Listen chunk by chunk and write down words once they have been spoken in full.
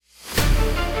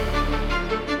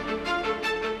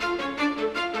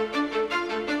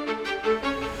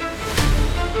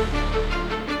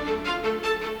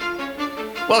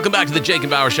Welcome back to the Jake and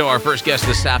Bauer Show. Our first guest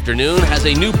this afternoon has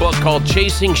a new book called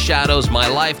Chasing Shadows, My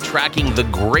Life Tracking the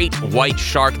Great White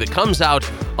Shark that comes out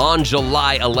on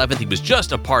July 11th. He was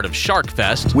just a part of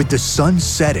SHARKFEST. With the sun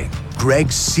setting,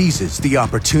 Greg seizes the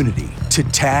opportunity to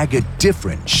tag a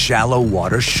different shallow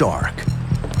water shark.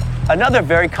 Another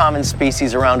very common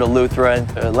species around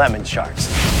Eleuthera are lemon sharks.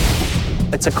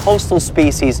 It's a coastal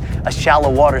species, a shallow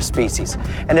water species.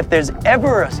 And if there's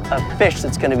ever a fish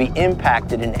that's going to be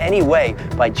impacted in any way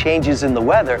by changes in the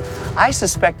weather, I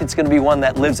suspect it's going to be one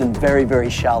that lives in very, very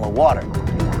shallow water.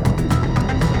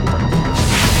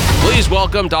 Please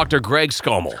welcome Dr. Greg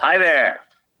Skomal. Hi there.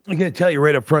 I'm going to tell you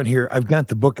right up front here, I've got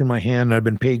the book in my hand, and I've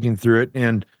been paging through it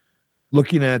and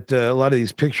looking at a lot of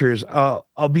these pictures.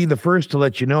 I'll be the first to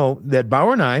let you know that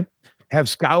Bauer and I have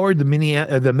scoured the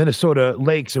Minnesota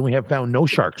lakes, and we have found no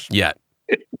sharks yet.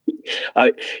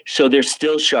 So they're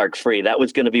still shark-free. That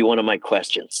was going to be one of my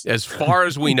questions. As far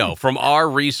as we know, from our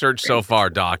research so far,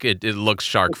 Doc, it looks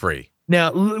shark-free.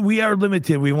 Now, we are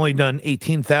limited. We've only done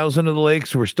 18,000 of the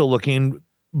lakes. We're still looking,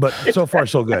 but so far,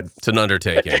 so good. It's an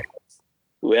undertaking.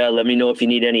 Well, let me know if you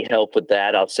need any help with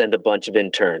that. I'll send a bunch of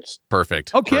interns.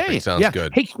 Perfect. Okay. Perfect. Sounds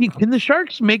good. Hey, can the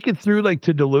sharks make it through like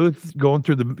to Duluth, going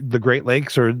through the Great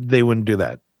Lakes, or they wouldn't do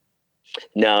that?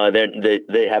 No,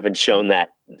 they haven't shown that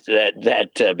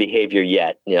behavior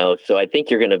yet. So I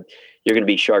think you're gonna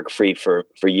be shark free for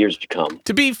years to come.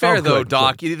 To be fair, though,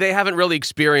 Doc, they haven't really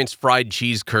experienced fried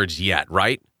cheese curds yet,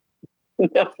 right?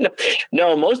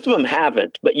 No, most of them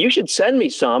haven't, but you should send me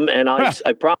some, and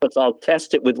I promise I'll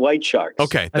test it with white sharks.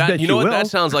 Okay, you know what? That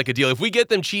sounds like a deal. If we get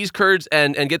them cheese curds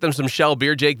and get them some Shell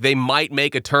beer, Jake, they might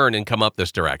make a turn and come up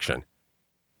this direction.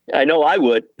 I know I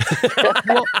would.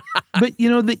 Well, but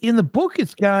in the book,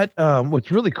 it's got what's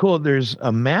really cool. There's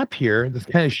a map here that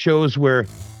kind of shows where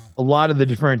a lot of the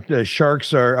different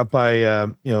sharks are up by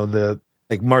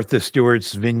like Martha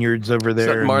Stewart's vineyards over there.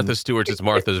 It's not Martha Stewart's, it's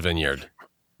Martha's Vineyard.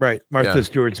 Right, Martha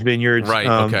Stewart's vineyards. Right.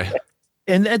 Okay.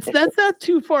 And that's not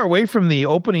too far away from the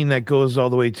opening that goes all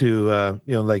the way to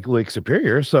like Lake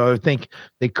Superior. So I think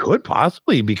they could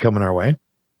possibly be coming our way.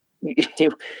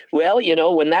 Well,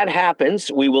 when that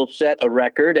happens, we will set a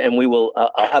record, and we will.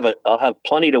 I'll have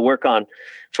plenty to work on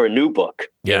for a new book.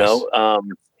 Yes.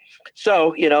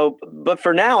 But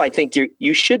for now, I think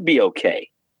you should be okay.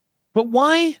 But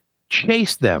why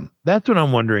chase them? That's what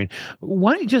I'm wondering.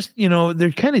 Why just,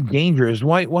 they're kind of dangerous.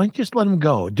 Why just let them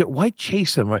go? Why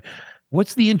chase them?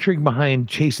 What's the intrigue behind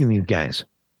chasing these guys?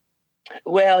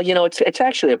 Well, it's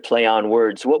actually a play on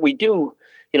words. What we do,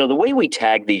 the way we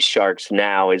tag these sharks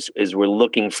now is we're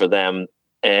looking for them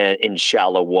in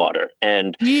shallow water.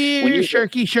 And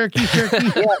sharky.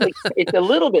 Yeah, it's a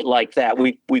little bit like that.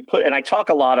 We put, and I talk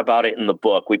a lot about it in the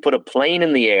book. We put a plane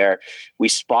in the air, we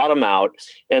spot them out,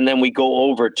 and then we go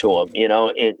over to them.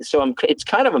 It's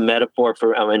kind of a metaphor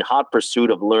for I'm in hot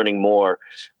pursuit of learning more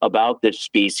about this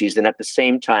species, and at the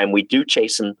same time, we do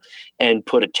chase them and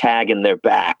put a tag in their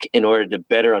back in order to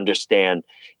better understand,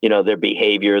 their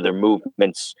behavior, their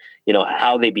movements,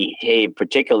 how they behave,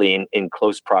 particularly in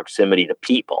close proximity to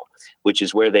people, which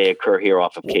is where they occur here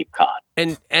off of Cape Cod.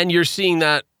 And you're seeing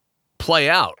that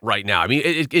play out right now. I mean,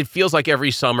 it feels like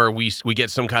every summer we get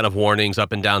some kind of warnings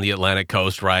up and down the Atlantic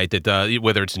coast, right? That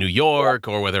whether it's New York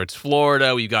or whether it's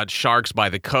Florida, we've got sharks by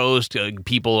the coast.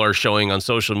 People are showing on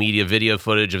social media video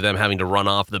footage of them having to run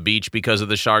off the beach because of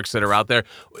the sharks that are out there.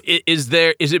 Is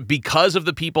it because of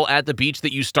the people at the beach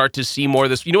that you start to see more of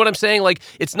this? You know what I'm saying? Like,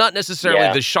 it's not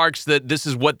necessarily the sharks that this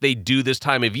is what they do this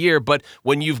time of year, but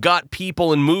when you've got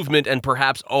people in movement and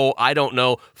perhaps,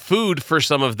 food for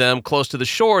some of them close to the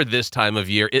shore this time of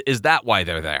year, is that why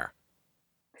they're there?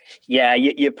 Yeah,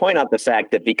 you point out the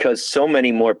fact that because so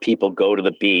many more people go to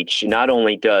the beach, not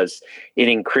only does it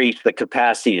increase the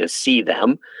capacity to see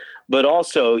them, but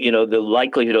also, the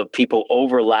likelihood of people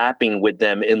overlapping with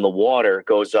them in the water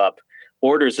goes up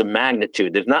orders of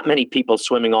magnitude. There's not many people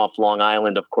swimming off Long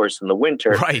Island, of course, in the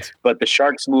winter, right? But the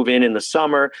sharks move in the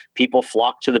summer. People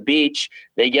flock to the beach.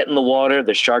 They get in the water.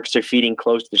 The sharks are feeding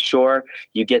close to shore.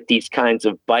 You get these kinds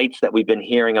of bites that we've been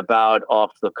hearing about off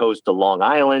the coast of Long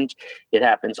Island. It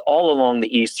happens all along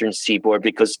the eastern seaboard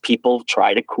because people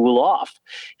try to cool off.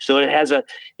 So it has a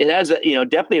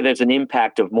definitely there's an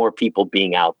impact of more people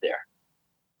being out there.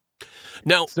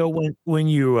 Now, so when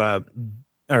you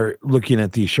are looking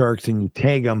at these sharks and you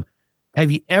tag them,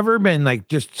 have you ever been like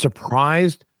just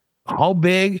surprised how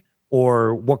big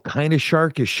or what kind of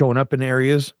shark is showing up in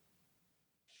areas?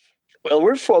 Well,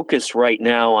 we're focused right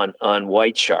now on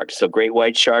white sharks, so great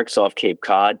white sharks off Cape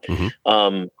Cod.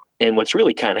 Mm-hmm. And what's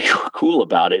really kind of cool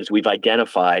about it is we've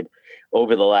identified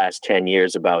over the last 10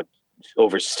 years about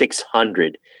over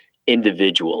 600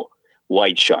 individual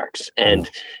white sharks. And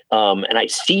I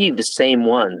see the same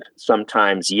one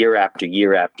sometimes year after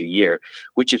year after year,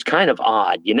 which is kind of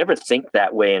odd. You never think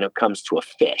that way when it comes to a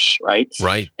fish, right?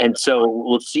 Right. And so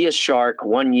we'll see a shark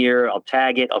one year, I'll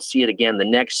tag it, I'll see it again the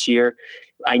next year.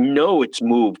 I know it's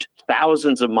moved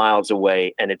thousands of miles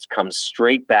away and it's come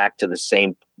straight back to the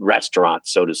same restaurant,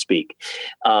 so to speak.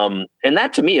 And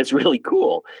that to me is really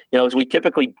cool. As we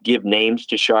typically give names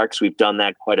to sharks, we've done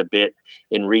that quite a bit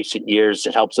in recent years.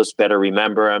 It helps us better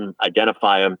remember them,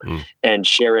 identify them, and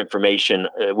share information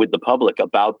with the public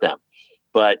about them.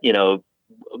 But,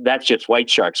 that's just white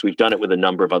sharks. We've done it with a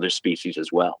number of other species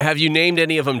as well. Have you named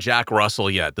any of them Jack Russell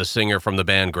yet, the singer from the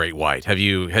band Great White?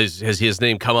 Has his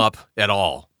name come up at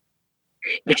all?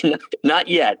 Not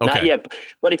yet. Okay. Not yet.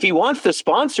 But if he wants to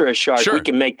sponsor a shark, Sure. we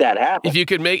can make that happen. If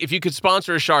you could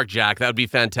sponsor a shark, Jack, that would be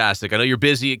fantastic. I know you're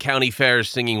busy at county fairs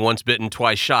singing Once Bitten,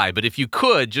 Twice Shy, but if you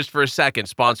could, just for a second,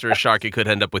 sponsor a shark, it could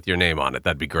end up with your name on it.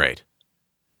 That'd be great.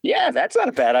 Yeah, that's not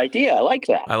a bad idea. I like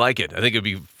that. I like it. I think it'd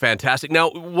be fantastic. Now,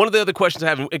 one of the other questions I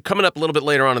have, coming up a little bit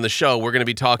later on in the show, we're going to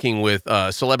be talking with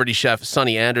celebrity chef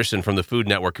Sonny Anderson from the Food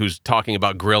Network, who's talking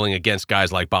about grilling against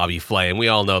guys like Bobby Flay. And we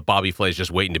all know Bobby Flay is just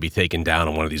waiting to be taken down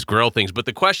on one of these grill things. But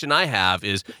the question I have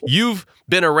is, you've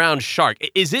been around shark.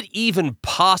 Is it even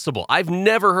possible? I've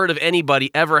never heard of anybody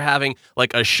ever having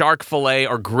like a shark fillet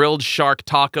or grilled shark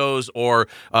tacos or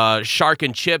shark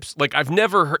and chips. Like I've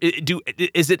never heard.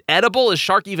 Is it edible? Is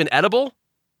shark even edible?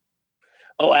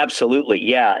 Oh, absolutely.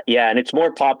 Yeah. And it's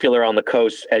more popular on the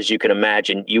coast, as you can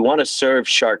imagine. You want to serve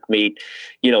shark meat,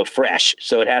 fresh.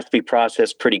 So it has to be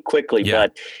processed pretty quickly,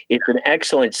 but it's an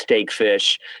excellent steak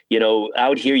fish.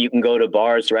 Out here, you can go to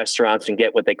bars, restaurants and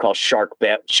get what they call shark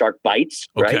bites.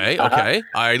 Right? Okay.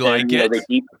 I like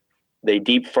it. They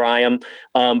deep fry them,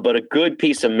 but a good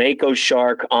piece of mako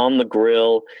shark on the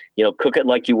grill, cook it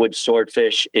like you would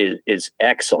swordfish is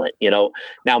excellent. Now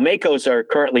makos are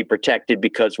currently protected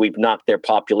because we've knocked their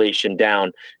population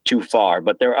down too far,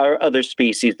 but there are other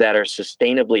species that are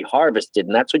sustainably harvested,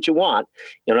 and that's what you want.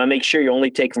 Make sure you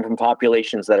only take them from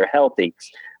populations that are healthy.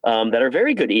 That are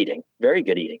very good eating.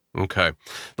 Okay.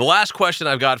 The last question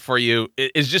I've got for you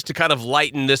is just to kind of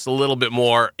lighten this a little bit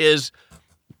more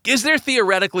Is there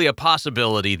theoretically a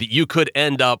possibility that you could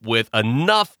end up with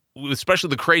enough,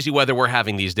 especially the crazy weather we're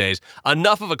having these days,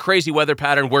 enough of a crazy weather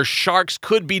pattern where sharks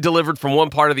could be delivered from one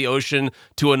part of the ocean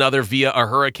to another via a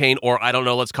hurricane, or I don't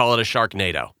know, let's call it a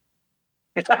sharknado?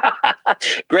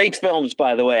 Great films,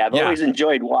 by the way. I've always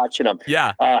enjoyed watching them.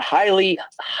 Yeah. Highly,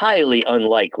 highly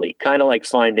unlikely. Kind of like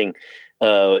finding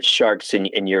sharks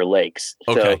in your lakes.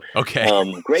 Okay.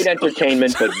 Great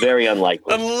entertainment, but very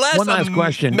unlikely. Unless one last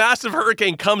question. Massive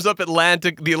hurricane comes up the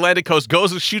Atlantic coast,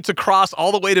 shoots across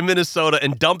all the way to Minnesota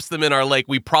and dumps them in our lake,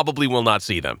 we probably will not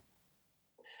see them.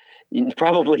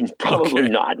 Probably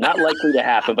not. Not likely to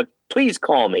happen, but please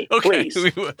call me. Okay, please.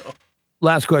 we will.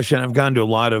 Last question. I've gone to a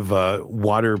lot of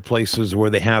water places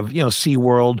where they have,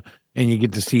 SeaWorld, and you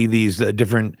get to see these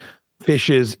different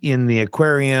fishes in the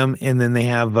aquarium, and then they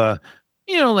have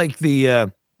like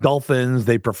the dolphins,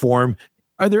 they perform.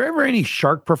 Are there ever any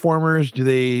shark performers? Do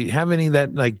they have any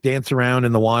that like dance around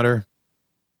in the water?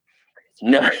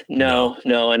 No.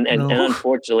 And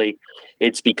unfortunately,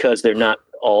 it's because they're not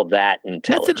all that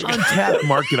intelligent. That's an untapped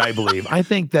market, I believe. I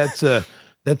think that's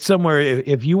somewhere.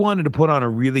 If you wanted to put on a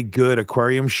really good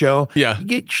aquarium show, you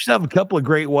get yourself a couple of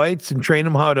great whites and train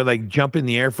them how to like jump in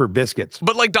the air for biscuits.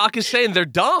 But like Doc is saying, they're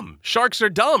dumb. Sharks are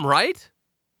dumb, right?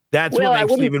 That's what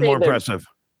makes it even more impressive.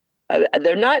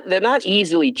 They're not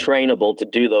easily trainable to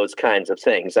do those kinds of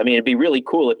things. I mean, it'd be really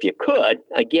cool if you could.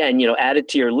 Again, add it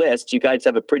to your list. You guys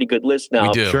have a pretty good list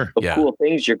now of cool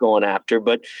things you're going after.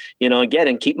 But again,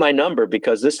 and keep my number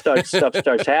because this stuff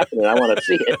starts happening. I want to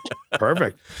see it.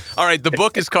 Perfect. All right, the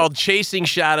book is called Chasing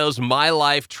Shadows: My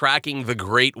Life Tracking the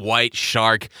Great White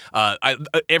Shark.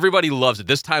 Everybody loves it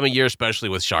this time of year, especially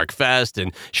with SHARKFEST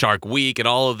and Shark Week and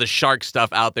all of the shark stuff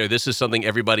out there. This is something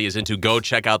everybody is into. Go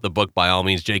check out the book by all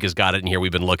means. Jake has got it in here.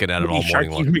 We've been looking at it all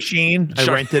morning long. Machine. I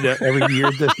rented it every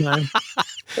year this time.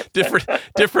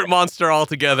 different monster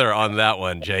altogether on that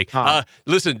one, Jake.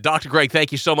 Listen, Dr. Greg,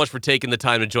 thank you so much for taking the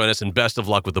time to join us, and best of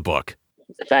luck with the book.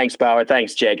 Thanks, Bauer.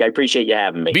 Thanks, Jake. I appreciate you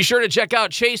having me. Be sure to check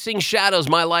out Chasing Shadows: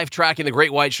 My Life Tracking the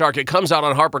Great White Shark. It comes out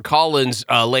on HarperCollins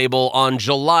label on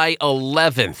July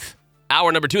 11th.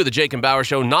 Hour number 2 of the Jake and Bauer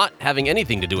Show, not having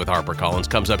anything to do with HarperCollins,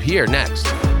 comes up here next.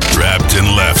 Trapped in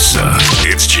Lefse,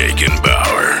 it's Jake and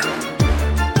Bauer.